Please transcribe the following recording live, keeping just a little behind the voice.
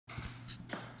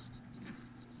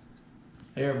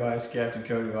Hey everybody, it's Captain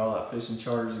Cody of All Out Fishing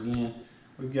Charters again.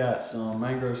 We've got some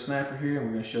mangrove snapper here, and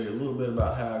we're going to show you a little bit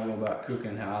about how I go about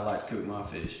cooking, how I like to cook my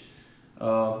fish.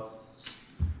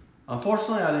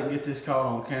 Unfortunately, I didn't get this caught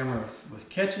on camera with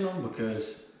catching them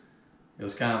because it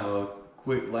was kind of a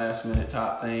quick last minute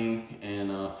type thing,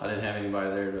 and I didn't have anybody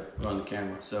there to run the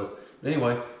camera. But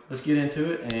anyway, let's get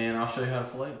into it and I'll show you how to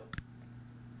fillet it.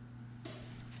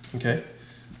 Okay,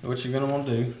 so what you're going to want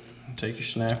to do, take your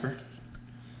snapper.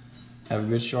 Have a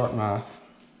good sharp knife.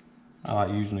 I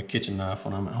like using a kitchen knife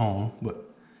when I'm at home, but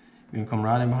you're gonna come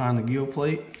right in behind the gill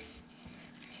plate,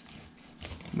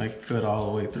 make a cut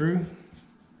all the way through,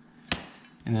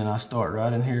 and then I start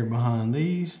right in here behind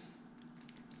these,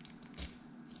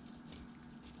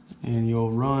 and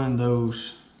you'll run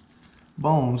those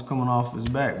bones coming off his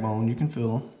backbone. You can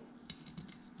feel them.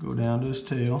 Go down to his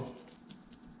tail.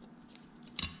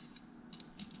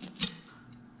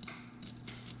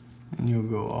 And you'll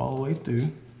go all the way through,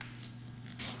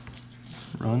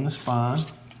 run the spine,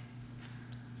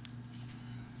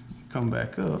 come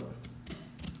back up,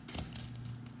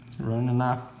 run the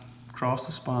knife across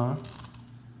the spine,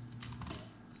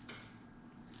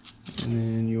 and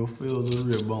then you'll feel the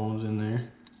rib bones in there.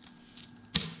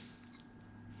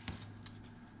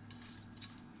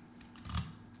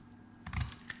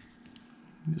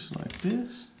 Just like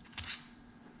this.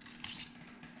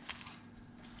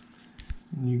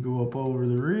 And you go up over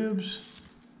the ribs.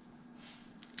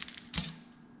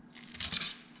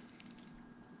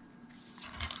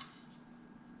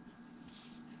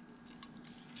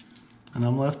 And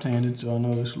I'm left-handed, so I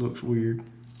know this looks weird.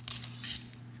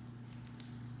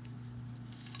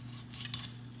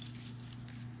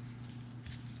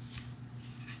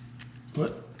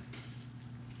 But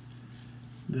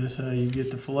this is how you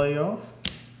get the fillet off.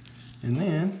 And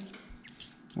then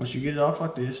once you get it off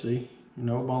like this, see,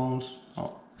 no bones.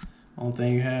 Only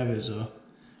thing you have is a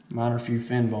minor few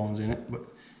fin bones in it, but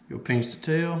you'll pinch the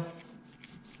tail.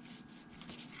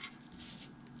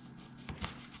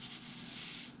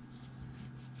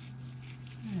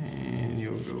 And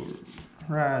you'll go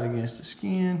right against the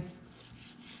skin.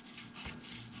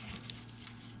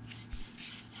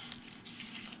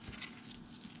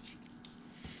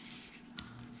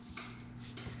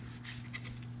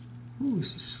 Ooh,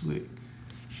 this is slick.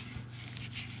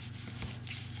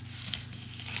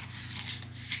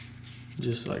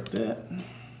 Just like that,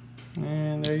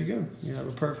 and there you go. You have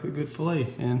a perfectly good fillet.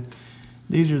 And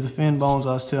these are the fin bones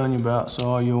I was telling you about, so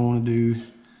all you'll want to do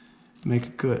is make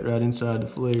a cut right inside the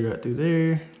fillet right through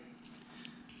there.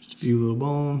 Just a few little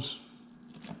bones,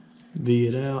 V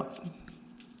it out,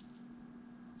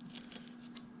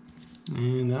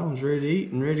 and that one's ready to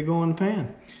eat and ready to go in the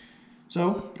pan.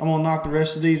 So I'm gonna knock the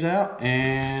rest of these out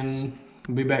and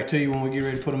I'll be back to you when we get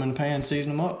ready to put them in the pan and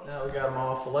season them up. Now we got them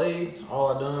all filleted.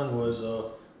 All I done was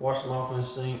wash them off in the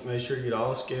sink, made sure to get all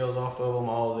the scales off of them,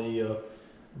 all the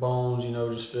bones, you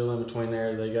know, just fill in between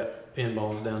there. They got pin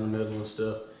bones down the middle and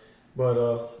stuff.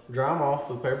 But dry them off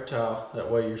with a paper towel, that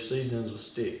way your seasonings will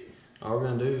stick. All we're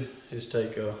gonna do is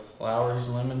take Lowry's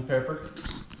lemon pepper,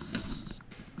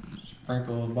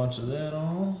 sprinkle a bunch of that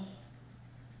on.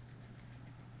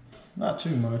 Not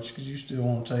too much, because you still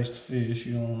want to taste the fish.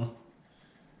 You don't want to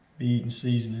be eating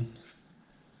seasoning.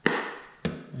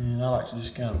 And I like to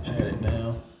just kind of pat it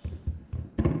down.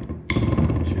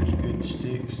 Make sure it's good and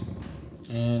sticks.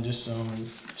 And just some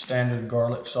standard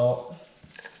garlic salt.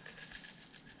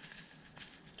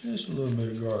 Just a little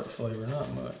bit of garlic flavor, not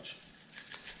much.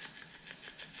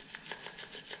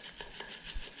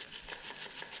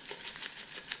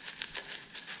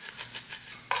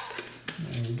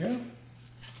 There we go.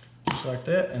 Just like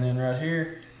that. And then right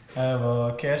here I have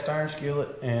a cast iron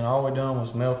skillet, and all we done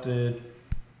was melted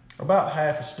about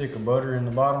half a stick of butter in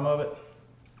the bottom of it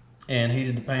and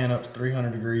heated the pan up to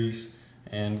 300 degrees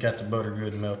and got the butter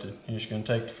good and melted. You're just going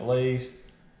to take the fillets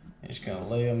and just kind of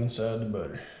lay them inside the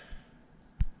butter.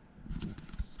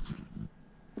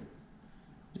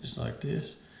 Just like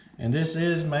this. And this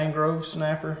is mangrove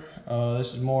snapper.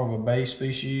 This is more of a bay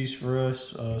species for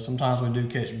us. Sometimes we do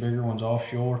catch bigger ones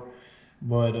offshore,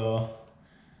 but a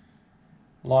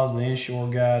lot of the inshore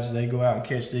guys, they go out and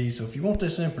catch these. So if you want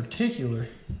this in particular,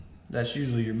 that's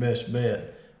usually your best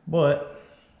bet. But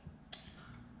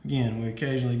again, we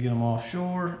occasionally get them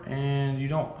offshore, and you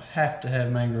don't have to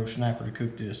have mangrove snapper to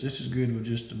cook this. This is good with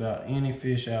just about any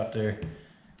fish out there.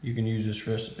 You can use this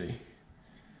recipe.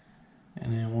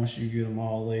 And then once you get them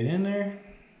all laid in there,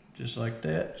 just like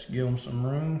that, just give them some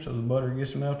room so the butter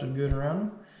gets melted good around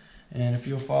them. And if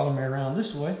you'll follow me around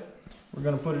this way, we're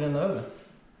going to put it in the oven.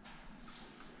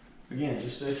 Again,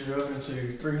 just set your oven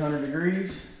to 300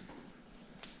 degrees,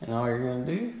 and all you're going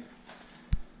to do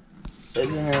is Set it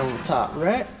in there on the top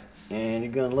rack, and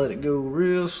you're gonna let it go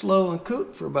real slow and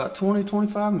cook for about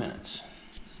 20-25 minutes.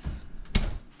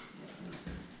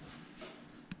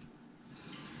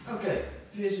 Okay,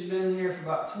 fish has been in here for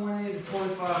about 20 to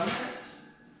 25 minutes.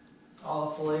 All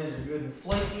the fillets are good and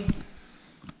flaky.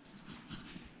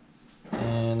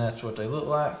 And that's what they look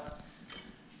like.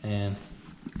 And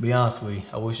to be honest with you,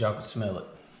 I wish y'all could smell it.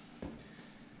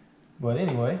 But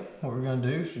anyway, what we're gonna do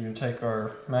is we're gonna take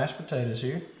our mashed potatoes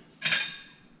here.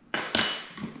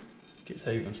 Get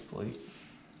Haven's plate.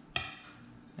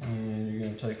 And you're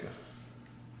gonna take just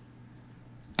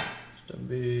a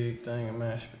big thing of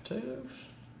mashed potatoes.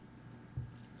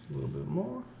 A little bit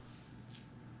more.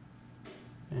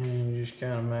 And you just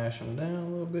kind of mash them down a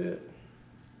little bit.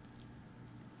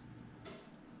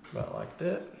 About like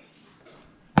that.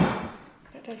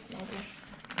 That does smell good.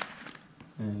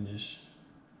 And just,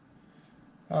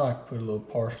 I like to put a little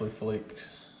parsley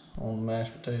flakes on the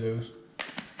mashed potatoes.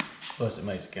 Plus it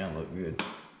makes it kind of look good.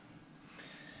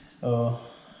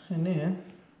 And then,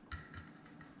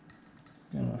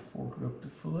 gonna fork up the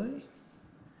fillet.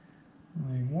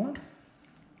 Only one.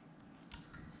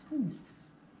 Ooh.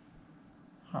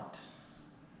 Hot.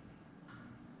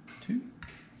 2.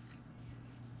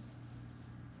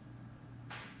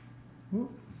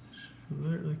 Whoop. It's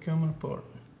literally coming apart.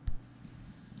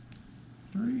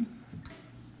 3.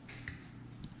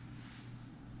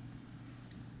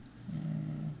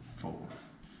 And 4.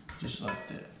 Just like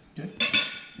that. Okay?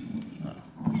 Now,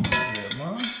 grab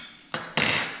mine.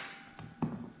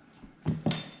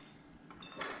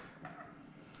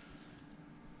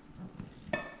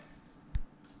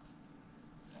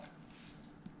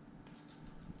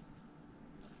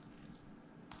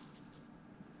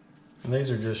 And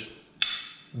these are just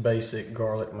basic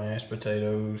garlic mashed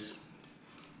potatoes.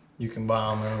 You can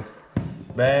buy them in a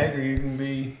bag, or you can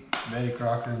be Betty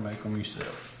Crocker and make them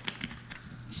yourself.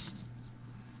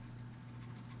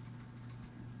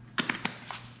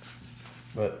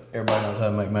 But everybody knows how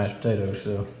to make mashed potatoes,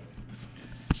 so.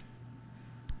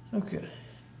 Okay.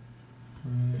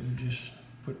 And just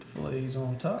put the fillets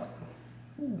on top.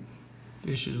 Ooh.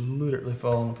 Fish is literally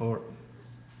falling apart.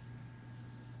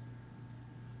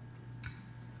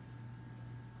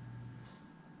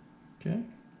 Okay,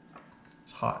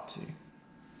 it's hot too.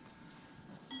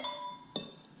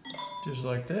 Just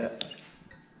like that.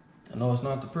 I know it's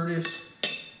not the prettiest,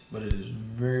 but it is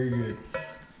very good.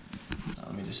 Now,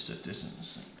 let me just set this in the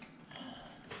sink.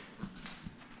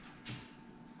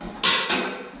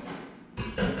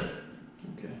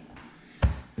 Okay.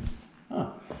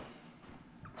 Oh,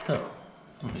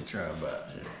 let me try a bite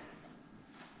here.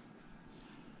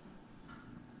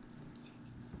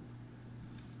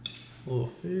 A little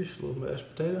fish, a little mashed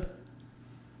potato.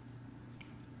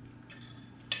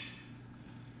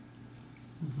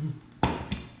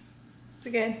 Is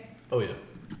it good? Oh yeah.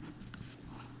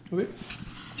 Okay.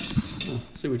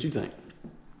 See what you think.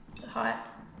 Is it hot?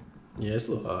 Yeah, it's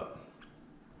a little hot.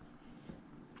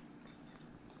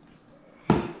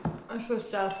 That's good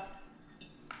stuff.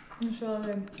 It's really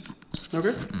good.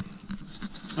 Okay.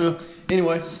 Well,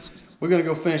 anyway, we're gonna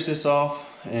go finish this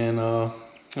off, and I'm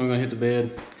gonna hit the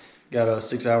bed. Got a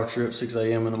 6-hour trip, 6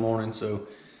 a.m. in the morning, so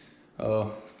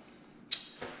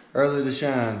early to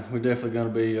shine. We're definitely gonna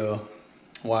be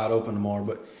wide open tomorrow.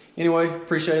 But anyway,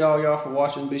 appreciate all y'all for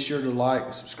watching. Be sure to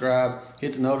like, subscribe,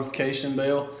 hit the notification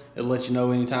bell. It'll let you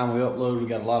know anytime we upload. We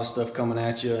got a lot of stuff coming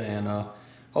at you, and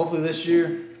hopefully this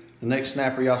year, the next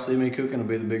snapper y'all see me cooking will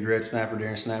be the big red snapper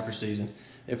during snapper season.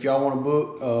 If y'all want to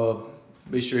book,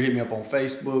 be sure to hit me up on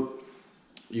Facebook.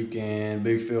 You can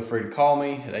feel free to call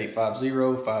me at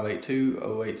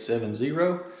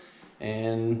 850-582-0870.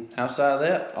 And outside of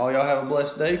that, all y'all have a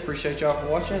blessed day. Appreciate y'all for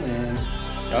watching, and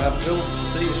y'all have a good one.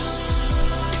 See you.